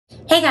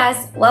Hey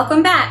guys,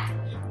 welcome back.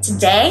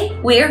 Today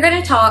we are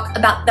going to talk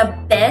about the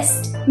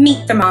best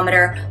meat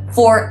thermometer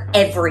for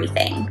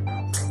everything.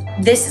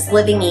 This is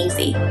Living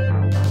Easy.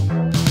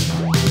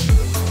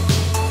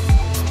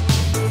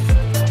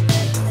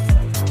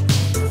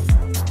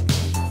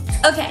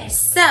 Okay,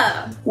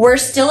 so we're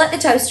still at the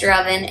toaster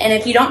oven, and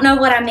if you don't know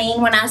what I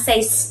mean when I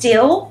say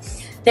still,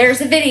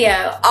 there's a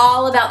video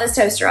all about this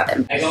toaster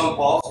oven.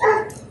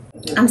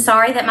 I'm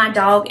sorry that my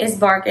dog is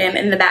barking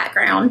in the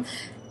background.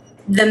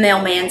 The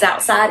mailman's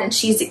outside and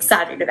she's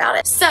excited about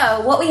it.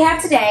 So what we have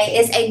today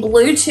is a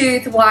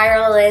Bluetooth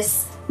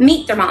wireless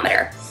meat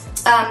thermometer.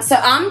 So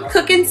I'm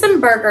cooking some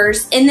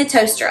burgers in the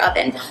toaster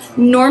oven.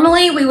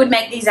 Normally we would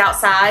make these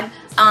outside,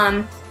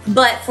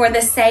 but for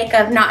the sake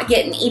of not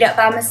getting eat up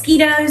by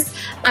mosquitoes,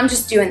 I'm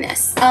just doing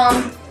this.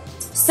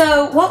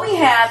 So what we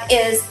have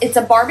is, it's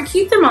a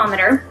barbecue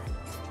thermometer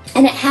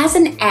and it has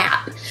an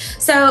app.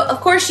 So of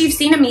course you've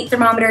seen a meat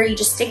thermometer, you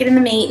just stick it in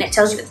the meat and it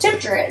tells you what the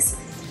temperature is.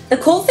 The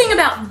cool thing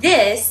about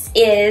this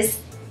is,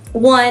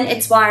 one,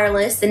 it's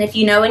wireless, and if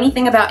you know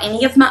anything about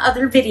any of my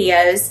other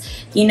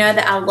videos, you know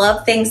that I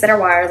love things that are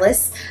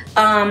wireless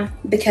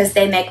because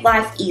they make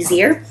life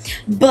easier.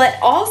 But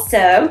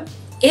also,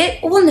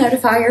 it will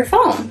notify your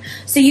phone.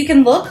 So you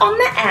can look on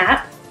the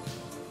app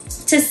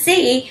to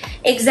see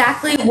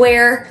exactly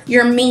where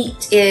your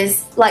meat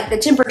is, like the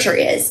temperature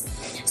is.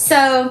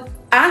 So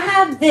I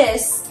have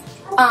this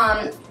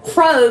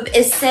probe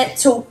is set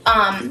to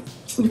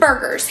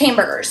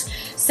hamburgers.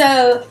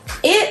 So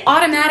it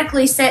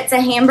automatically sets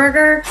a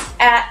hamburger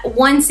at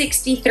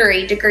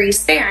 163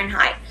 degrees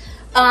Fahrenheit.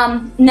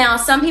 Now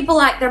some people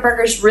like their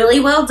burgers really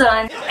well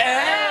done. Ew,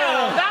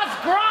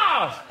 that's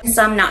gross.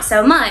 Some not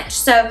so much.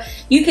 So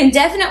you can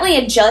definitely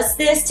adjust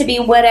this to be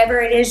whatever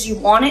it is you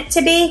want it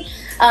to be.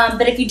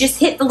 But if you just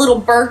hit the little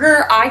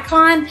burger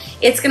icon,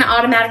 it's gonna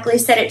automatically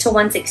set it to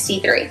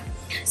 163.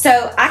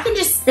 So I can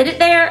just sit it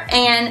there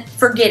and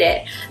forget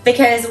it,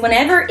 because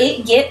whenever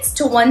it gets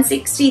to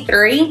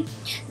 163,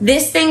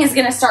 this thing is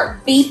gonna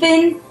start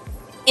beeping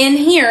in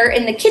here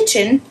in the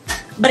kitchen,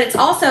 but it's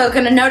also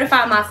gonna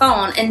notify my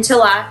phone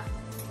until I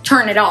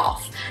turn it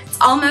off. It's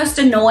almost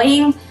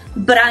annoying,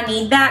 but I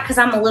need that because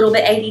I'm a little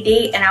bit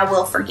ADD and I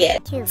will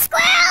forget.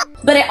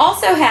 But it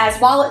also has,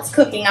 while it's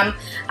cooking,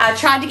 I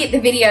tried to get the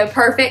video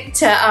perfect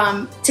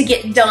to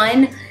get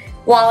done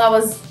while I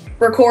was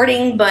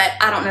recording, but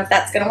I don't know if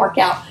that's gonna work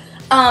out.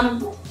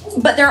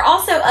 But there are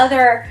also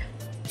other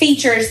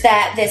features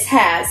that this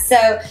has.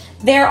 So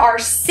there are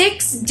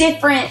 6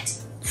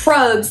 different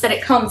probes that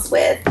it comes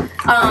with.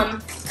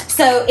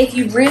 So if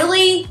you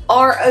really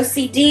are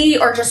OCD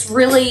or just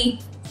really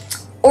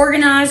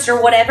organized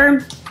or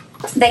whatever,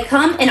 they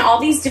come in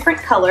all these different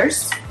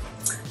colors,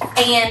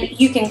 and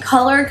you can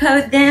color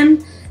code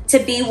them to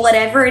be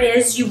whatever it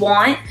is you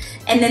want.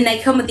 And then they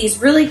come with these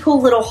really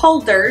cool little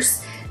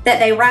holders that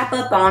they wrap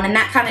up on, and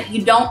that kind of,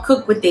 you don't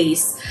cook with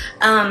these,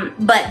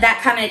 but that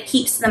kind of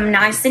keeps them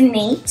nice and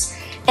neat.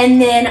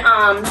 And then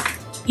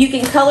you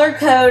can color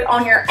code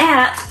on your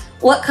app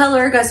what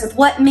color goes with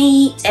what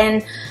meat,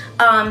 and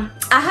I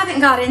haven't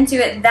got into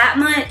it that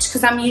much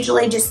because I'm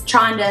usually just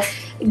trying to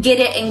get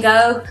it and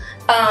go.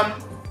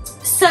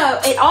 So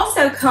it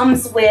also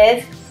comes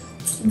with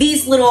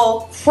these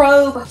little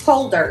probe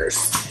holders.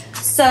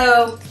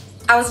 So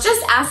I was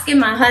just asking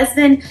my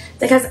husband,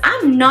 because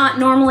I'm not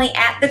normally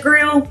at the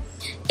grill,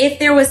 if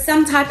there was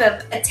some type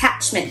of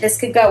attachment this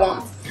could go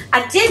on.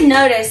 I did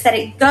notice that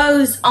it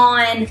goes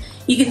on,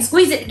 you can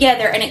squeeze it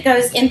together and it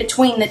goes in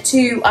between the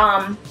two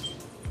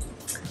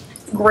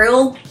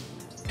grill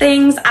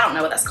things. I don't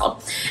know what that's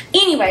called.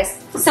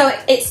 Anyways, so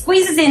it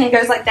squeezes in and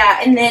goes like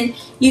that, and then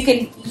you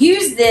can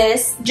use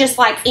this just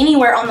like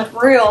anywhere on the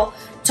grill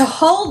to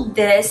hold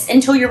this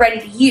until you're ready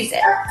to use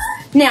it.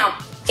 Now,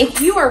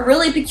 if you are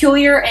really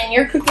peculiar and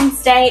you're cooking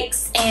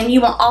steaks and you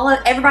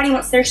want everybody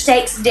wants their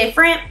steaks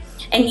different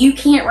and you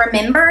can't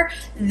remember,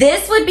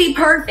 this would be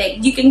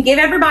perfect. You can give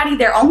everybody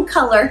their own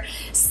color,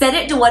 set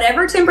it to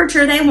whatever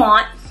temperature they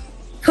want,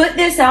 put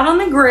this out on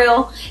the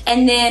grill,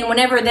 and then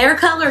whenever their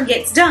color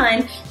gets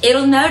done,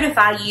 it'll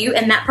notify you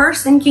and that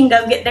person can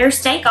go get their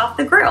steak off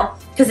the grill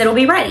because it'll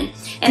be ready.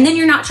 And then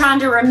you're not trying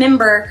to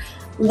remember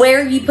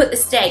where you put the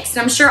steaks.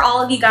 And I'm sure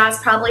all of you guys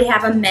probably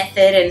have a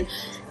method and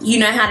you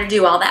know how to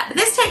do all that. But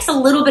this takes a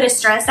little bit of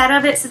stress out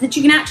of it so that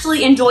you can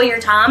actually enjoy your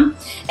time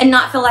and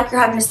not feel like you're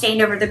having to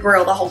stand over the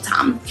grill the whole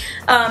time.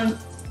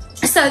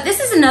 So this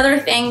is another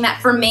thing that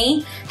for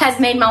me has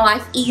made my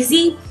life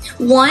easy.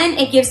 One,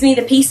 it gives me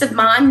the peace of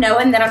mind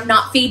knowing that I'm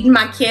not feeding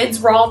my kids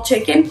raw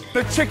chicken.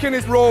 The chicken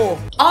is raw.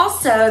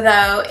 Also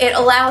though, it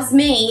allows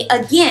me,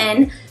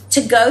 again, to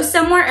go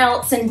somewhere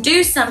else and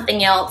do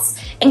something else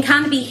and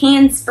kind of be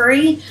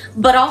hands-free,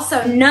 but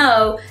also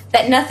know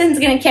that nothing's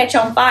gonna catch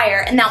on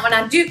fire, and that when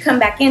I do come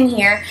back in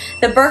here,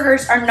 the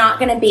burgers are not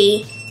gonna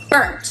be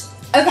burnt.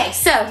 Okay,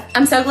 so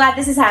I'm so glad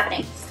this is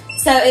happening.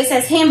 So it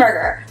says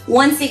hamburger,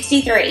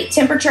 163,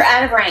 temperature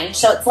out of range.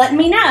 So it's letting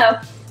me know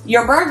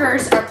your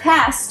burgers are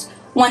past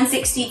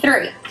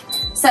 163.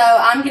 So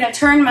I'm gonna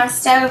turn my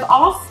stove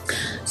off.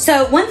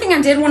 So one thing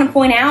I did wanna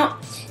point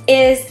out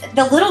is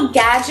the little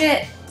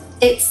gadget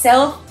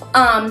itself.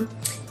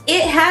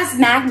 It has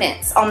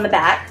magnets on the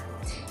back.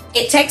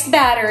 It takes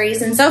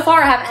batteries, and so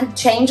far I haven't had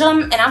to change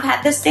them, and I've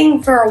had this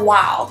thing for a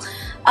while.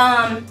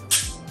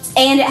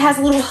 And it has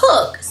a little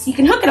hook, so you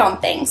can hook it on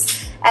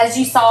things. As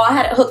you saw, I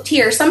had it hooked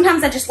here.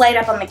 Sometimes I just lay it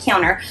up on the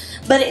counter,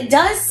 but it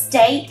does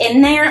stay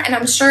in there, and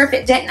I'm sure if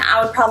it didn't,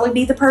 I would probably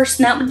be the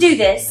person that would do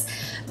this.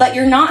 But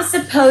you're not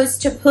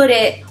supposed to put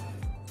it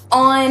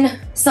on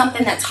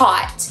something that's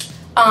hot.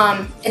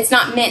 It's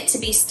not meant to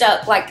be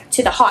stuck like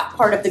to the hot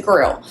part of the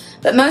grill,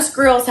 but most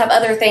grills have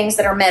other things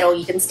that are metal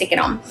you can stick it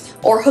on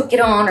or hook it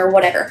on or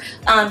whatever.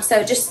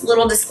 So just a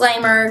little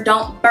disclaimer,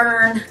 don't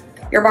burn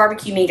your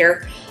barbecue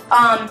meter.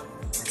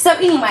 So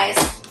anyways,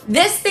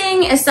 this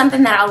thing is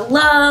something that I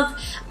love.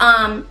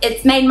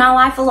 It's made my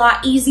life a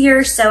lot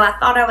easier, so I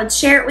thought I would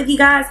share it with you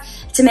guys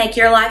to make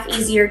your life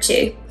easier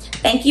too.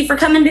 Thank you for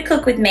coming to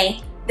cook with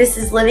me. This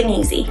is Living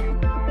Easy.